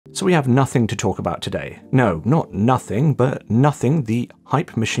So we have Nothing to talk about today. No, not Nothing, but Nothing, the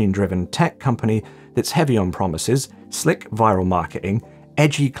hype machine-driven tech company that's heavy on promises, slick viral marketing,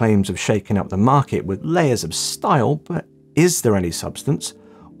 edgy claims of shaking up the market with layers of style, but is there any substance?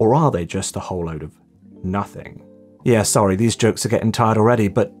 Or are they just a whole load of nothing? Yeah, sorry, these jokes are getting tired already,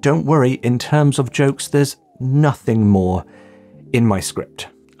 but don't worry, in terms of jokes, there's nothing more in my script,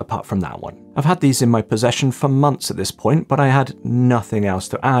 apart from that one. I've had these in my possession for months at this point, but I had nothing else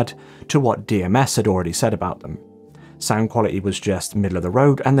to add to what DMS had already said about them. Sound quality was just middle of the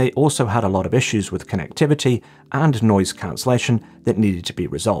road, and they also had a lot of issues with connectivity and noise cancellation that needed to be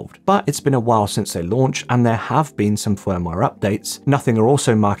resolved. But it's been a while since they launched, and there have been some firmware updates. Nothing are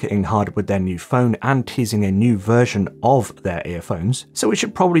also marketing hard with their new phone and teasing a new version of their earphones, so we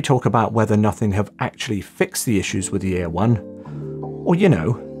should probably talk about whether Nothing have actually fixed the issues with the Ear One, or you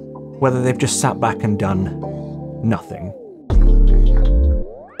know, whether they've just sat back and done nothing.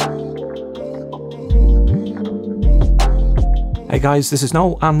 Hey guys, this is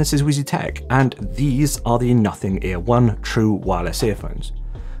Noel and this is Wheezy Tech, and these are the Nothing Ear One true wireless earphones.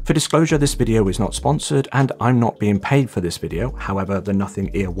 For disclosure, this video is not sponsored and I'm not being paid for this video. However, the Nothing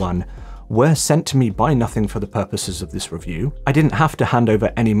Ear One were sent to me by Nothing for the purposes of this review. I didn't have to hand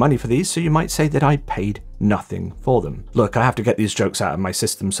over any money for these, so you might say that I paid nothing for them. Look, I have to get these jokes out of my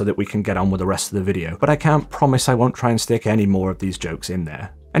system so that we can get on with the rest of the video, but I can't promise I won't try and stick any more of these jokes in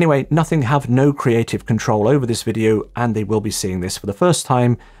there. Anyway, Nothing have no creative control over this video, and they will be seeing this for the first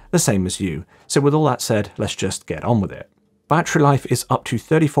time, the same as you. So with all that said, let's just get on with it. Battery life is up to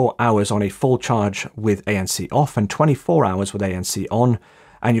 34 hours on a full charge with ANC off and 24 hours with ANC on,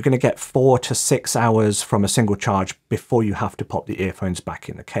 and you're going to get 4 to 6 hours from a single charge before you have to pop the earphones back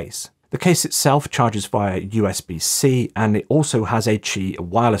in the case. The case itself charges via USB-C, and it also has a Qi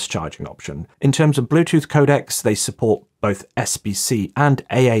wireless charging option. In terms of Bluetooth codecs, they support both SBC and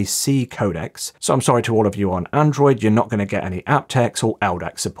AAC codecs, so I'm sorry to all of you on Android, you're not going to get any aptX or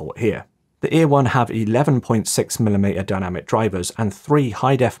LDAC support here. The Ear One have 11.6mm dynamic drivers and 3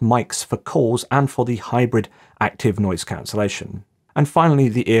 high-def mics for calls and for the hybrid active noise cancellation. And finally,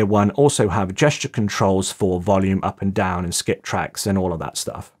 the Ear One also have gesture controls for volume up and down and skip tracks and all of that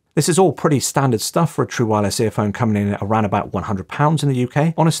stuff. This is all pretty standard stuff for a true wireless earphone coming in at around about £100 in the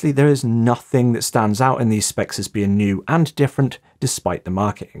UK. Honestly, there is nothing that stands out in these specs as being new and different despite the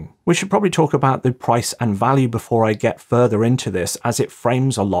marketing. We should probably talk about the price and value before I get further into this, as it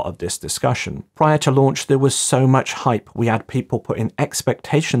frames a lot of this discussion. Prior to launch, there was so much hype, we had people putting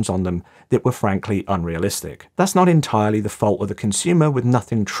expectations on them that were frankly unrealistic. That's not entirely the fault of the consumer, with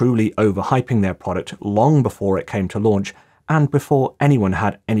Nothing truly overhyping their product long before it came to launch, and before anyone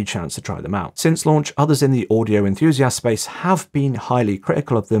had any chance to try them out. Since launch, others in the audio enthusiast space have been highly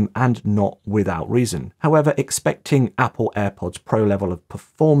critical of them, and not without reason. However, expecting Apple AirPods Pro level of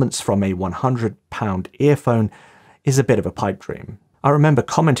performance from a £100 earphone is a bit of a pipe dream. I remember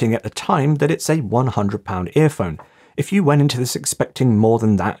commenting at the time that it's a £100 earphone. If you went into this expecting more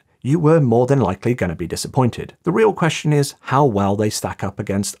than that, you were more than likely going to be disappointed. The real question is how well they stack up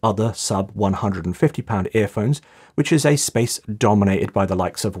against other sub £150 earphones, which is a space dominated by the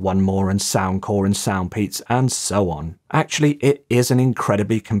likes of One More and Soundcore and Soundpeats and so on. Actually, it is an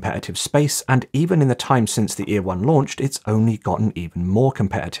incredibly competitive space, and even in the time since the Ear One launched, it's only gotten even more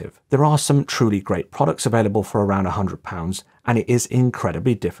competitive. There are some truly great products available for around £100, and it is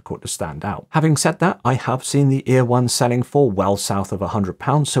incredibly difficult to stand out. Having said that, I have seen the Ear One selling for well south of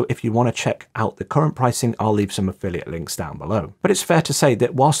 £100, so if you want to check out the current pricing, I'll leave some affiliate links down below. But it's fair to say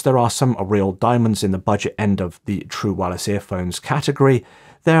that whilst there are some real diamonds in the budget end of the true wireless earphones category,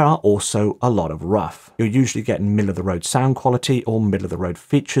 there are also a lot of rough. You're usually getting middle-of-the-road sound quality or middle-of-the-road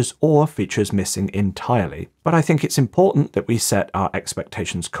features, or features missing entirely. But I think it's important that we set our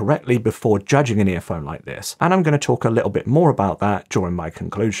expectations correctly before judging an earphone like this, and I'm going to talk a little bit more about that during my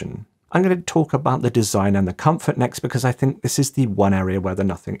conclusion. I'm going to talk about the design and the comfort next, because I think this is the one area where the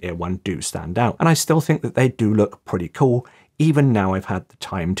Nothing Ear One do stand out, and I still think that they do look pretty cool, even now I've had the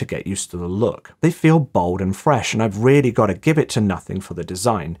time to get used to the look. They feel bold and fresh, and I've really got to give it to Nothing for the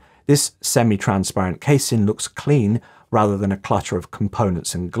design. This semi-transparent casing looks clean rather than a clutter of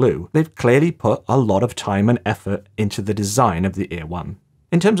components and glue. They've clearly put a lot of time and effort into the design of the Ear One.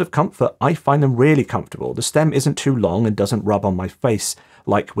 In terms of comfort, I find them really comfortable. The stem isn't too long and doesn't rub on my face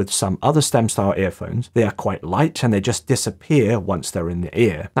like with some other stem style earphones. They are quite light and they just disappear once they're in the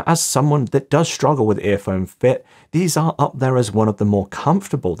ear. Now, as someone that does struggle with earphone fit, these are up there as one of the more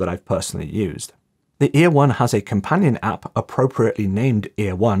comfortable that I've personally used. The Ear One has a companion app appropriately named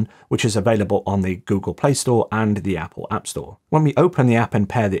Ear One, which is available on the Google Play Store and the Apple App Store. When we open the app and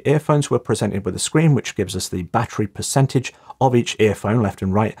pair the earphones, we're presented with a screen which gives us the battery percentage of each earphone left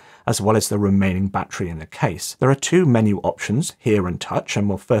and right, as well as the remaining battery in the case. There are two menu options, Hear and Touch, and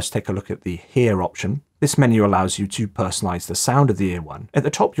we'll first take a look at the Hear option. This menu allows you to personalize the sound of the Ear One. At the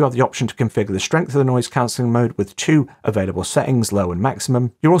top, you have the option to configure the strength of the noise cancelling mode with two available settings, low and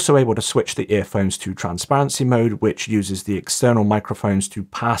maximum. You're also able to switch the earphones to transparency mode, which uses the external microphones to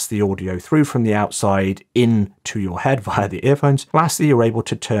pass the audio through from the outside into your head via the earphones. Lastly, you're able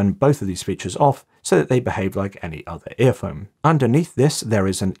to turn both of these features off so that they behave like any other earphone. Underneath this, there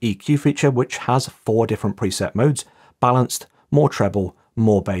is an EQ feature which has 4 different preset modes: balanced, more treble,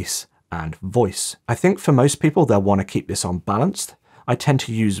 more bass, and voice. I think for most people, they'll want to keep this on balanced. I tend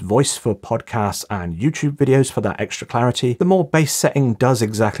to use voice for podcasts and YouTube videos for that extra clarity. The more bass setting does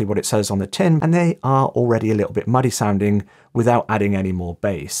exactly what it says on the tin, and they are already a little bit muddy sounding without adding any more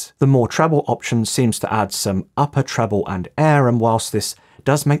bass. The more treble option seems to add some upper treble and air, and whilst this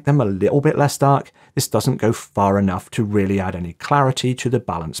does make them a little bit less dark, this doesn't go far enough to really add any clarity to the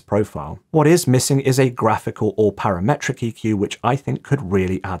balance profile. What is missing is a graphical or parametric EQ, which I think could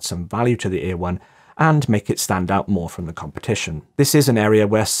really add some value to the Ear One and make it stand out more from the competition. This is an area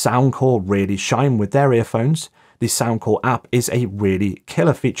where Soundcore really shine with their earphones. The Soundcore app is a really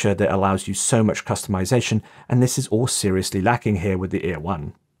killer feature that allows you so much customization, and this is all seriously lacking here with the Ear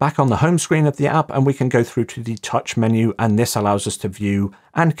One. Back on the home screen of the app, and we can go through to the touch menu, and this allows us to view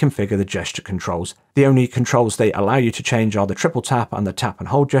and configure the gesture controls. The only controls they allow you to change are the triple tap and the tap and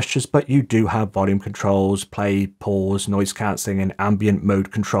hold gestures, but you do have volume controls, play, pause, noise cancelling, and ambient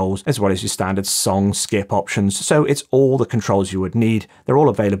mode controls, as well as your standard song skip options. So it's all the controls you would need. They're all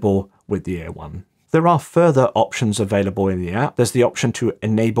available with the Ear One. There are further options available in the app. There's the option to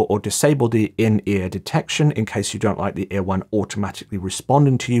enable or disable the in-ear detection in case you don't like the Ear One automatically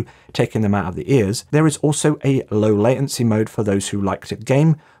responding to you, taking them out of the ears. There is also a low latency mode for those who like to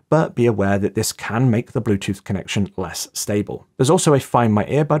game, but be aware that this can make the Bluetooth connection less stable. There's also a Find My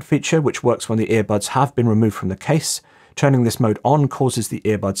Earbud feature, which works when the earbuds have been removed from the case. Turning this mode on causes the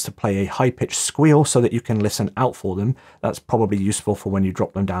earbuds to play a high-pitched squeal so that you can listen out for them. That's probably useful for when you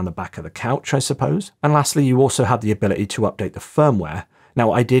drop them down the back of the couch, I suppose. And lastly, you also have the ability to update the firmware.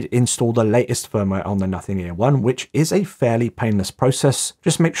 Now, I did install the latest firmware on the Nothing Ear One, which is a fairly painless process.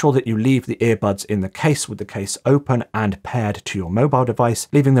 Just make sure that you leave the earbuds in the case with the case open and paired to your mobile device.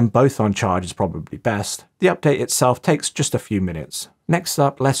 Leaving them both on charge is probably best. The update itself takes just a few minutes. Next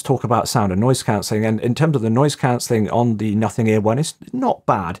up, let's talk about sound and noise cancelling. And in terms of the noise cancelling on the Nothing Ear One, it's not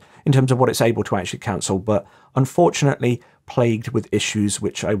bad in terms of what it's able to actually cancel, but unfortunately plagued with issues,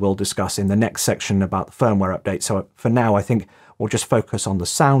 which I will discuss in the next section about the firmware update. So for now, I think we'll just focus on the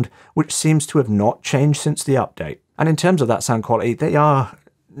sound, which seems to have not changed since the update. And in terms of that sound quality, they are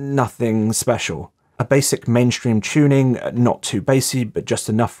nothing special. A basic mainstream tuning, not too bassy, but just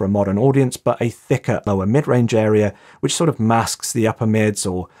enough for a modern audience, but a thicker lower mid-range area, which sort of masks the upper mids,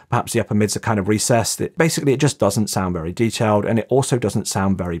 or perhaps the upper mids are kind of recessed. Basically, it just doesn't sound very detailed, and it also doesn't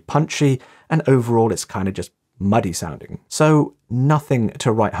sound very punchy, and overall, it's kind of just muddy sounding. So nothing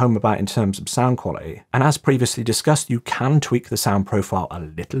to write home about in terms of sound quality. And as previously discussed, you can tweak the sound profile a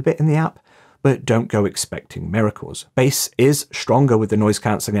little bit in the app, but don't go expecting miracles. Bass is stronger with the noise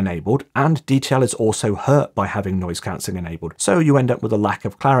cancelling enabled, and detail is also hurt by having noise cancelling enabled, so you end up with a lack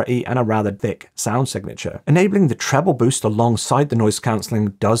of clarity and a rather thick sound signature. Enabling the treble boost alongside the noise cancelling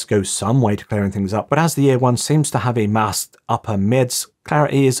does go some way to clearing things up, but as the Ear One seems to have a masked upper mids,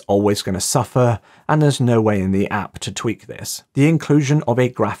 clarity is always going to suffer, and there's no way in the app to tweak this. The inclusion of a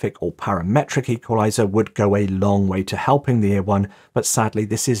graphic or parametric equalizer would go a long way to helping the Ear One, but sadly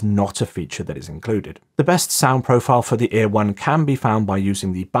this is not a feature that is included. The best sound profile for the Ear One can be found by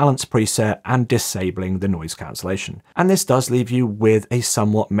using the balance preset and disabling the noise cancellation. And this does leave you with a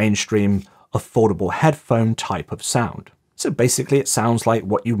somewhat mainstream, affordable headphone type of sound. So basically it sounds like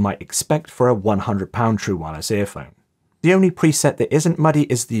what you might expect for a £100 true wireless earphone. The only preset that isn't muddy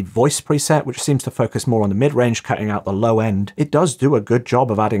is the voice preset, which seems to focus more on the mid-range, cutting out the low end. It does do a good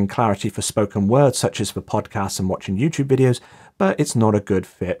job of adding clarity for spoken words, such as for podcasts and watching YouTube videos, but it's not a good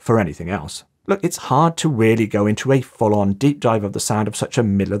fit for anything else. Look, it's hard to really go into a full-on deep dive of the sound of such a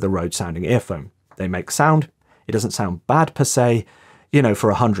middle-of-the-road sounding earphone. They make sound, it doesn't sound bad per se, you know,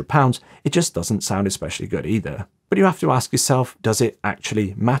 for £100, it just doesn't sound especially good either. But you have to ask yourself, does it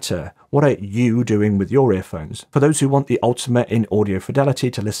actually matter? What are you doing with your earphones? For those who want the ultimate in audio fidelity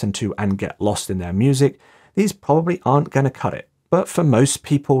to listen to and get lost in their music, these probably aren't going to cut it. But for most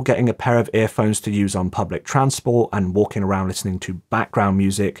people, getting a pair of earphones to use on public transport and walking around listening to background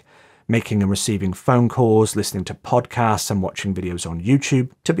music making and receiving phone calls, listening to podcasts and watching videos on YouTube.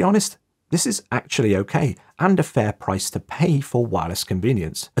 To be honest, this is actually okay and a fair price to pay for wireless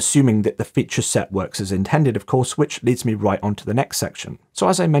convenience, assuming that the feature set works as intended, of course, which leads me right on to the next section. So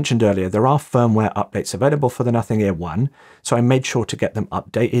as I mentioned earlier, there are firmware updates available for the Nothing Ear 1, so I made sure to get them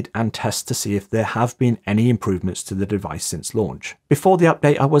updated and test to see if there have been any improvements to the device since launch. Before the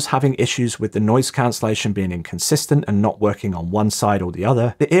update, I was having issues with the noise cancellation being inconsistent and not working on one side or the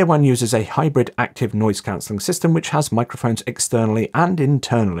other. The Ear 1 uses a hybrid active noise cancelling system which has microphones externally and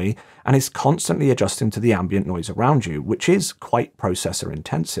internally and is constantly adjusting to the ambient noise around you, which is quite processor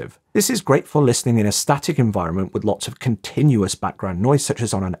intensive. This is great for listening in a static environment with lots of continuous background noise, such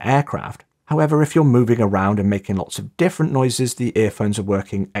as on an aircraft. However, if you're moving around and making lots of different noises, the earphones are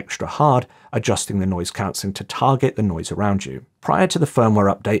working extra hard, adjusting the noise cancelling to target the noise around you. Prior to the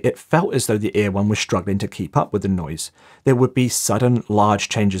firmware update, it felt as though the Ear 1 was struggling to keep up with the noise. There would be sudden, large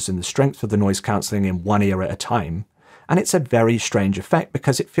changes in the strength of the noise cancelling in one ear at a time. And it's a very strange effect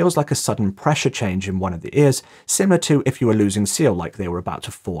because it feels like a sudden pressure change in one of the ears, similar to if you were losing seal, like they were about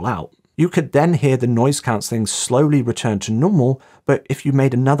to fall out. You could then hear the noise cancelling slowly return to normal, but if you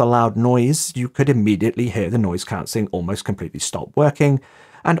made another loud noise, you could immediately hear the noise cancelling almost completely stop working,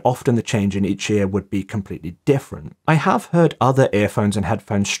 and often the change in each ear would be completely different. I have heard other earphones and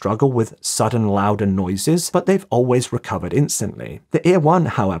headphones struggle with sudden louder noises, but they've always recovered instantly. The Ear 1,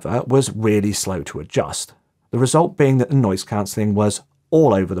 however, was really slow to adjust. The result being that the noise cancelling was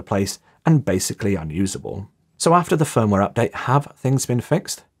all over the place and basically unusable. So after the firmware update, have things been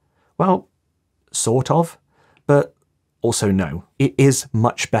fixed? Well, sort of, but also no. It is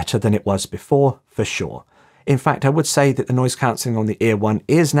much better than it was before, for sure. In fact, I would say that the noise cancelling on the Ear 1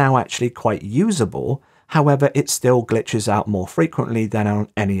 is now actually quite usable. However, it still glitches out more frequently than on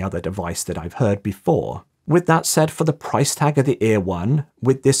any other device that I've heard before. With that said, for the price tag of the Ear 1,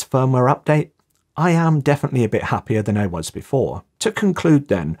 with this firmware update, I am definitely a bit happier than I was before. To conclude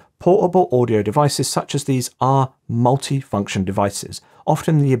then, portable audio devices such as these are multi-function devices,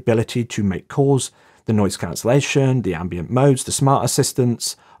 often the ability to make calls, the noise cancellation, the ambient modes, the smart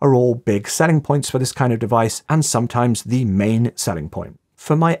assistants are all big selling points for this kind of device and sometimes the main selling point.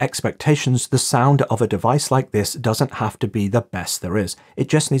 For my expectations, the sound of a device like this doesn't have to be the best there is. It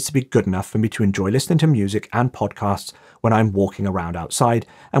just needs to be good enough for me to enjoy listening to music and podcasts when I'm walking around outside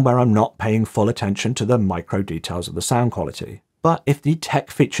and where I'm not paying full attention to the micro details of the sound quality. But if the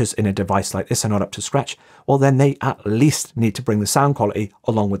tech features in a device like this are not up to scratch, well then they at least need to bring the sound quality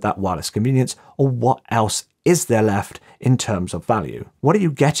along with that wireless convenience, or what else is there left in terms of value? What are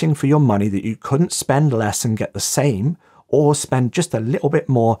you getting for your money that you couldn't spend less and get the same, or spend just a little bit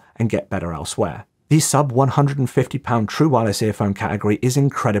more and get better elsewhere? The sub £150 true wireless earphone category is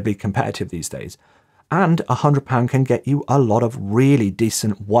incredibly competitive these days, and £100 can get you a lot of really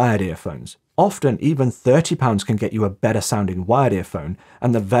decent wired earphones. Often even £30 can get you a better sounding wired earphone,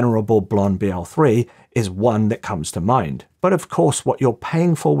 and the venerable Blon BL-03 is one that comes to mind. But of course what you're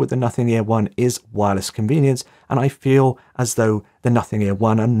paying for with the Nothing Ear 1 is wireless convenience, and I feel as though the Nothing Ear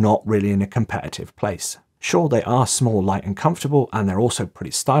 1 are not really in a competitive place. Sure, they are small, light and comfortable, and they're also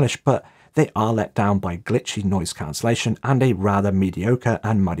pretty stylish, but they are let down by glitchy noise cancellation and a rather mediocre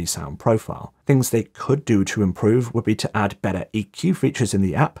and muddy sound profile. Things they could do to improve would be to add better EQ features in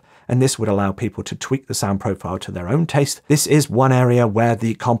the app, and this would allow people to tweak the sound profile to their own taste. This is one area where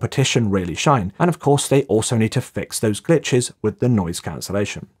the competition really shine, and of course they also need to fix those glitches with the noise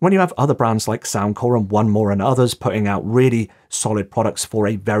cancellation. When you have other brands like Soundcore and One More and others putting out really solid products for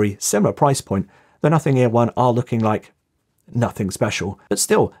a very similar price point, the Nothing Ear 1 are looking like nothing special, but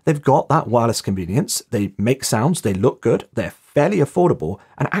still, they've got that wireless convenience, they make sounds, they look good, they're fairly affordable,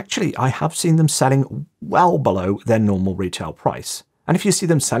 and actually I have seen them selling well below their normal retail price. And if you see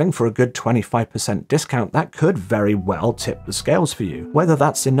them selling for a good 25% discount, that could very well tip the scales for you. Whether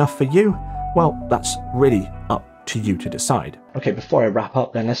that's enough for you, well, that's really up to you to decide. Okay, before I wrap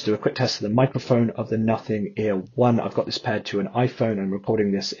up then, let's do a quick test of the microphone of the Nothing Ear 1. I've got this paired to an iPhone and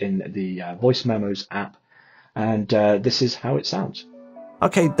recording this in the Voice Memos app, and this is how it sounds.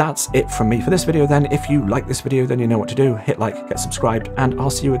 Okay, that's it from me for this video then. If you like this video, then you know what to do. Hit like, get subscribed, and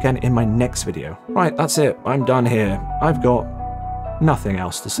I'll see you again in my next video. Right, that's it. I'm done here. I've got nothing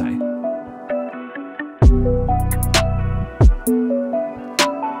else to say.